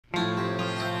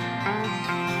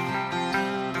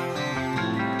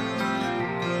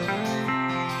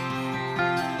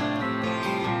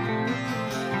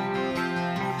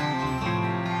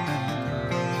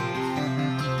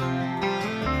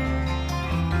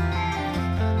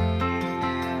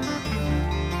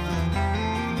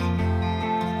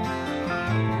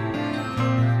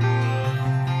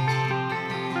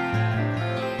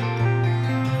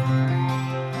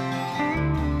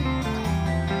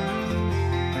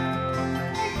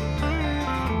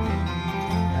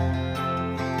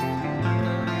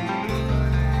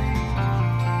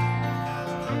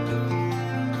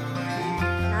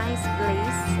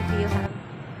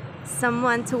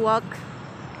someone to walk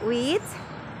with.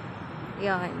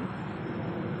 Yon.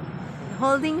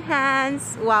 Holding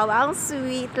hands. Wow, ang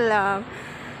sweet lang.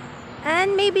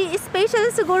 And maybe,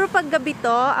 especially siguro pag gabi to,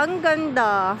 ang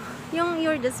ganda. Yung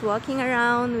you're just walking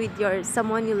around with your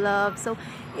someone you love. So,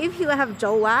 if you have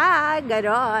jowa,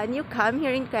 ganon, you come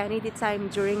here in Kennedy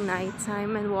time during night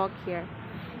time and walk here.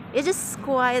 It's just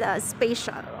quite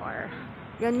special or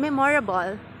yun,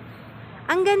 memorable.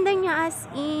 Ang ganda niya as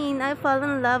in. I fall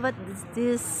in love at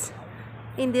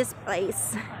in this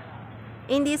place.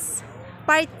 In this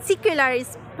particular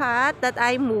spot that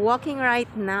I'm walking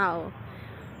right now.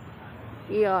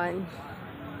 Yun.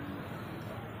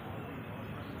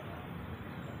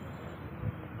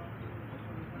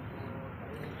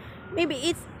 Maybe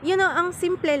it's, you know, ang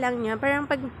simple lang niya. Parang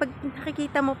pag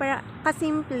nakikita mo, parang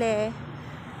kasimple.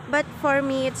 But for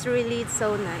me, it's really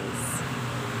so nice.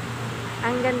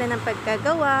 Ang ganda ng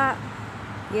pagkagawa.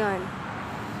 Yun.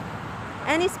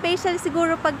 And especially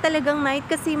siguro pag talagang night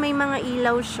kasi may mga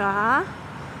ilaw siya.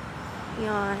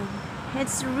 Yun.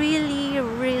 It's really,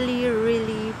 really,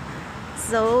 really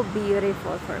so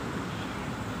beautiful for me.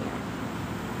 Yan.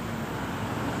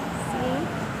 See?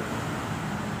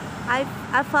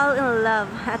 I fall in love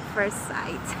at first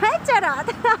sight. Charot!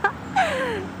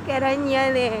 Karan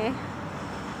yan eh.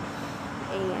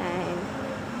 Ayan.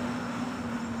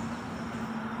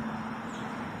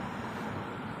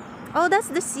 Oh, that's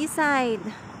the seaside.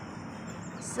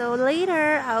 So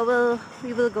later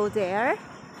we will go there.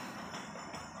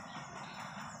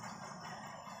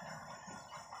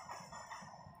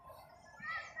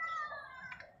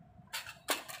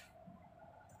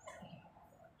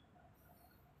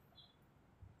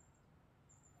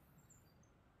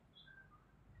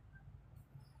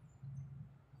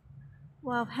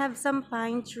 Wow, have some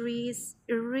pine trees.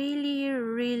 Really,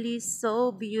 really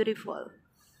so beautiful.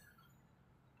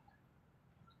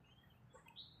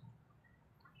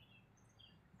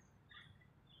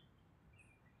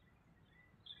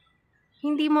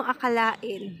 Hindi mo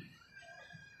akalain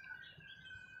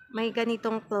may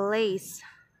ganitong place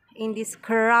in this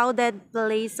crowded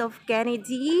place of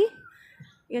Kennedy.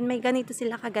 Yun, may ganito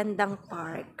sila kagandang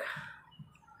park.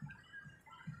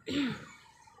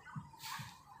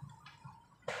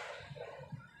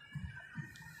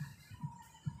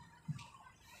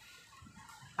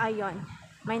 Ayun,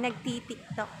 may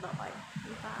nagti-tiktok doon.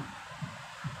 Diba?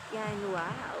 Yan,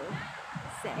 wow.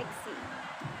 Sexy.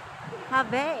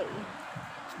 Habe.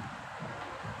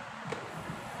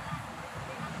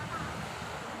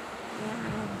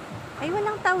 Yan. Ay,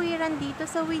 walang tawiran dito,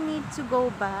 so we need to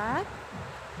go back.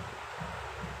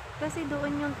 Kasi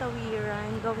doon yung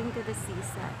tawiran, going to the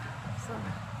seaside. So,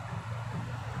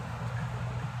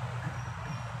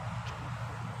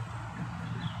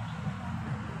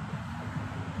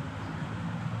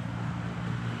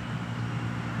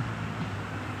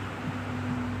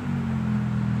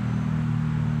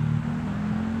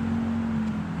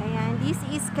 this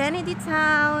is Kennedy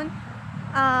Town,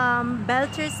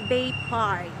 Belchers Bay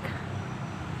Park.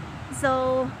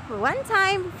 So, one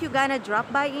time, if you're gonna drop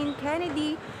by in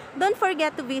Kennedy, don't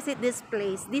forget to visit this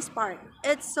place, this park.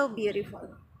 It's so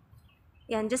beautiful.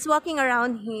 Yan, just walking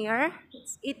around here,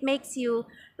 it makes you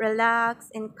relax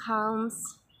and calms.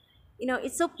 You know,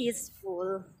 it's so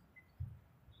peaceful.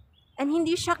 And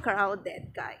hindi siya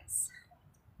crowded, guys.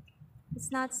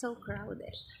 It's not so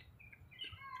crowded.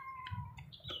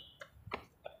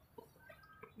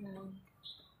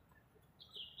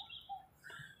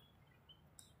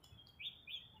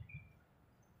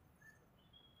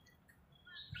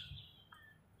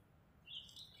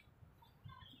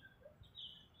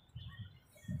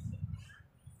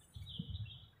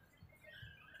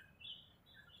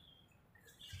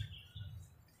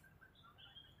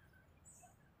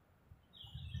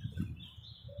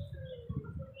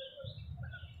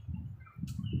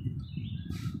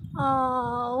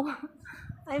 Oh,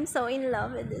 I'm so in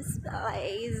love with this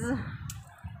place.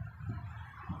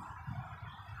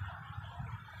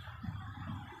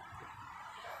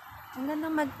 Ang ganda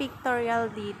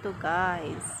mag-pictorial dito,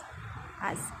 guys.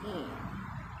 As in.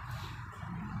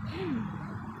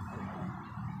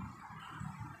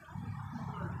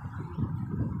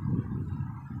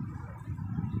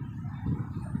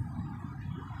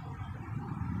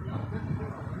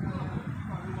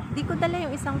 Di ko dala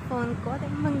yung isang phone ko.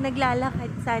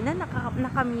 Naglalakad sana,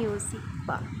 naka-music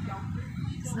pa.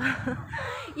 So,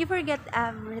 you forget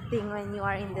everything when you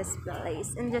are in this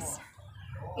place. And just,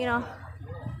 you know,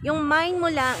 yung mind mo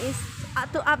lang is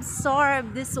to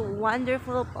absorb this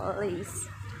wonderful place.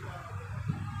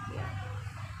 Yeah.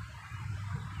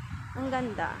 Ang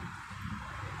ganda.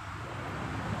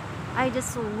 I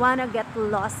just wanna get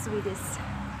lost with this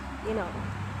you know.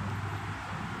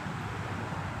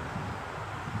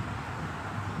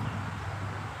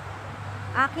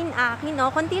 Akin, oh.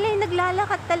 Konti lang yung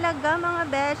naglalakad talaga, mga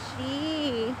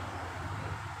beshi.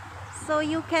 So,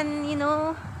 you can, you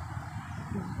know,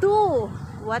 do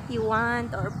what you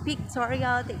want or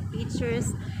pictorial, take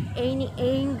pictures, any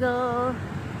angle.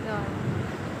 Yun.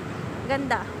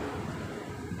 Ganda.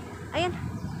 Ayan.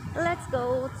 Let's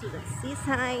go to the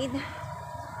seaside.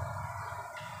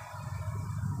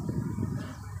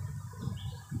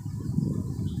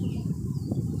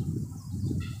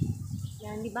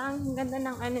 Yan, di ba? Ang ganda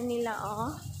ng ano nila,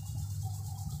 oh.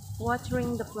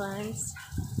 Watering the plants.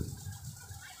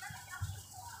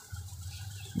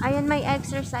 Ayan, may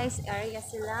exercise area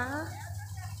sila.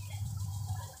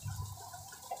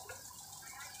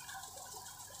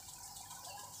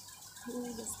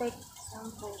 Let's take some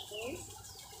photos.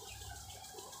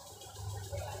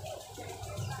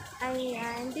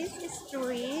 Ayan, this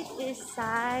street is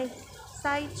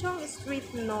Saichung Street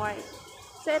North.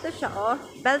 So, ito siya, oh.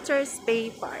 Belcher's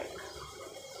Bay Park.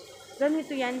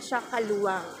 Ganito yan siya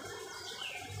kaluwang.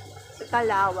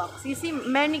 Kalawak. So, you see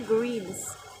many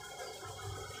greens.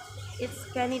 It's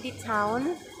Kennedy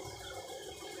Town.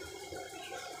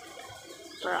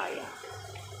 Praia.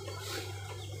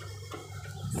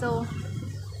 So,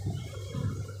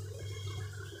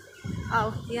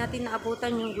 di natin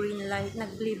naabutan yung green light.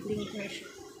 Nag-blink na siya.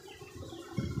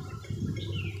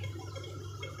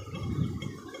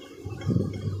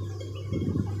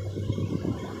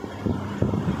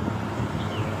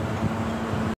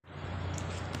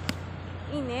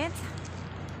 Init.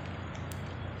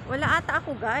 Wala ata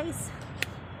ako, guys.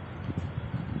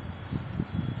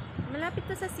 Malapit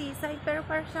to sa seaside, pero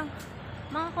parang siyang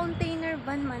mga container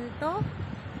van man to.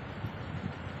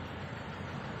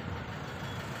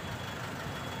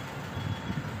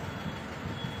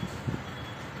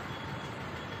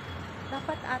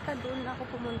 Dapat ata doon ako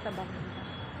pumunta banda.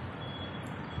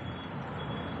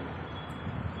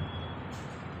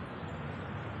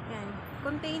 Yan.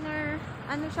 Container,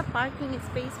 ano siya, parking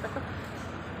space pa to.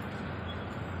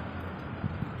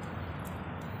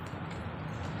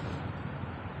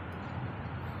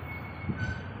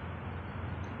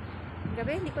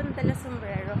 Gabi, hindi ko natala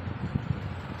sombrero.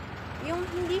 Yung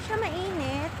hindi siya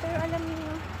mainit, pero alam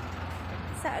niyo,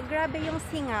 grabe yung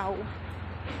singaw.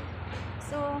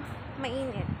 So,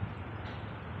 mainit.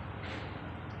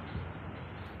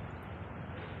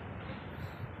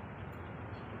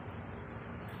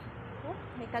 Oh,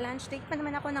 may ka-lunch take pa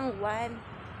naman ako ng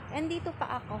 1. And dito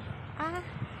pa ako.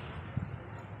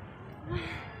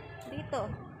 Dito.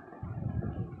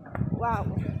 Wow.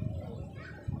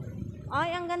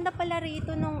 Ay, ang ganda pala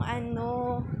rito nung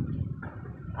ano,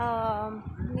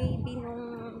 maybe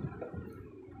nung,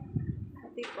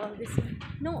 what do you call this?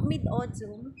 Nung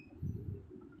mid-autumn.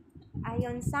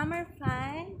 Ayun, summer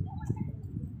fun.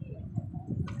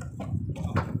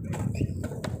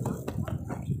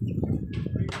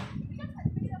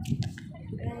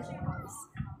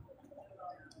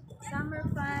 Summer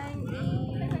fun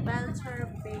in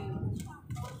Belcher Bay.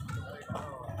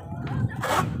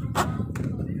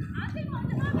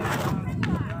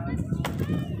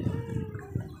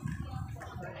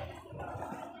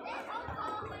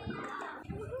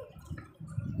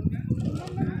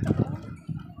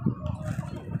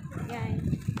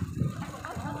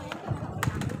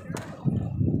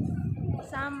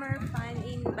 Summer fun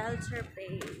in Belcher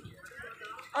Bay.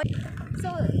 Oh,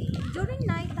 so, during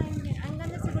night time, ang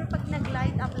ganda siguro pag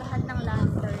nag-light up lahat ng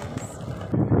lanterns.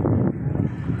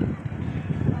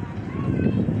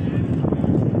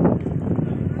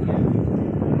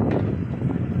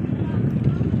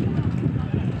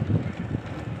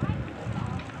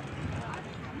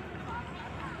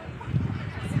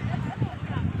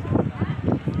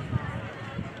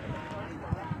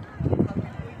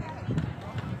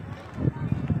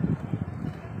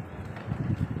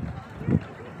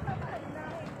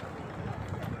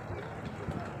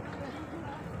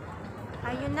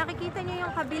 Ayun, nakikita niyo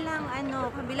yung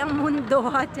kabilang mundo,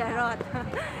 charot.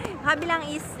 Kabilang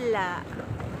isla.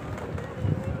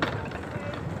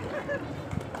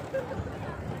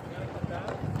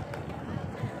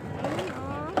 Ayun,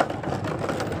 oh.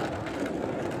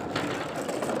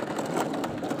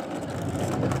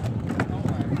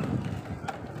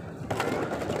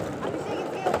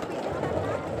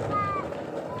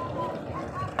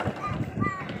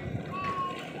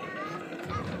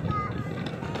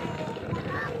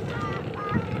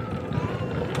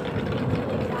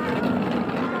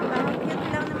 Cute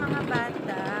lang ng mga bata.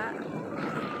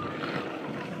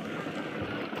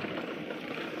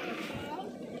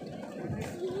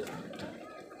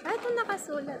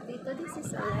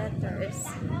 is a letters.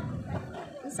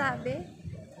 Ang sabi?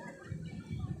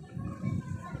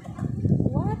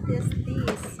 What is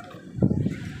this?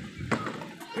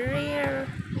 Rare.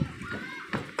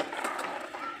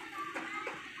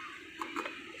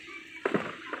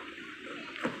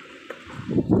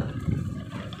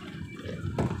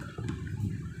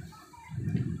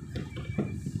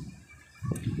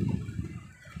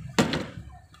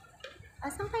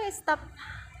 Asan kaya stop?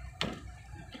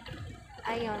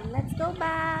 Ayun, let's go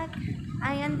back.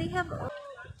 Ayan, they have...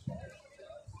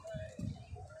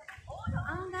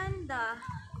 Ang ganda.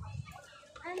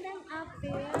 And then up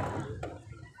there,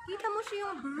 kita mo siya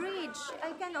yung bridge.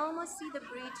 I can almost see the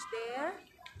bridge there.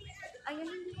 Ayun,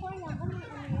 hindi ko alam. Ano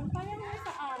yun? Parang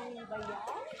nasa amin ba yan?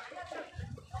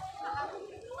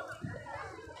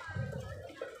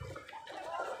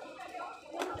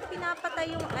 Pinapatay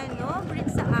yung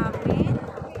bridge sa amin.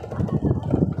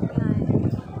 Yan.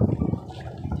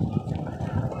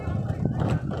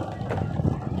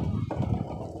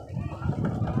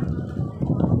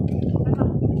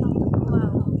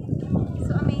 Wow.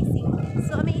 So amazing.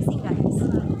 So amazing, guys.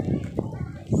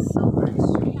 So much.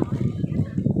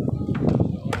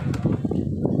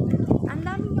 Ang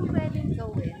dami yung pwedeng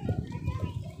gawin.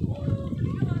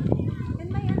 And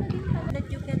may din pala that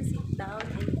you can sit down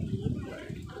and eat.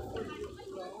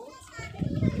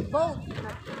 Boat.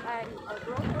 Or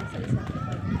boat also is a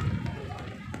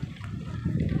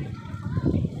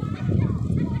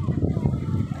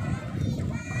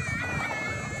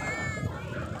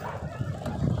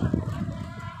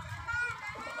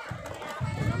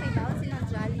may bawal silang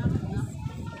Jollibee.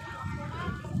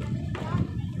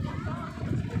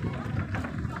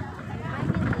 I'm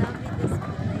in love with this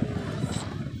place.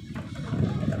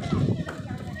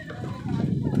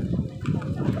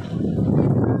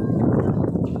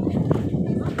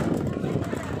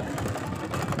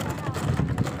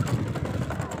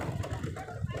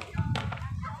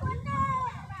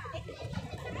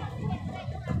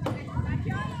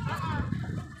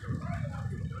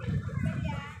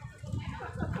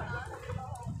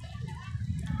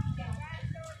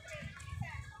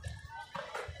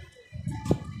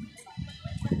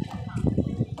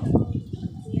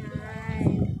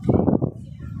 Yan.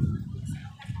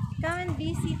 Come and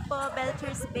visit po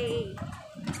Belcher's Bay.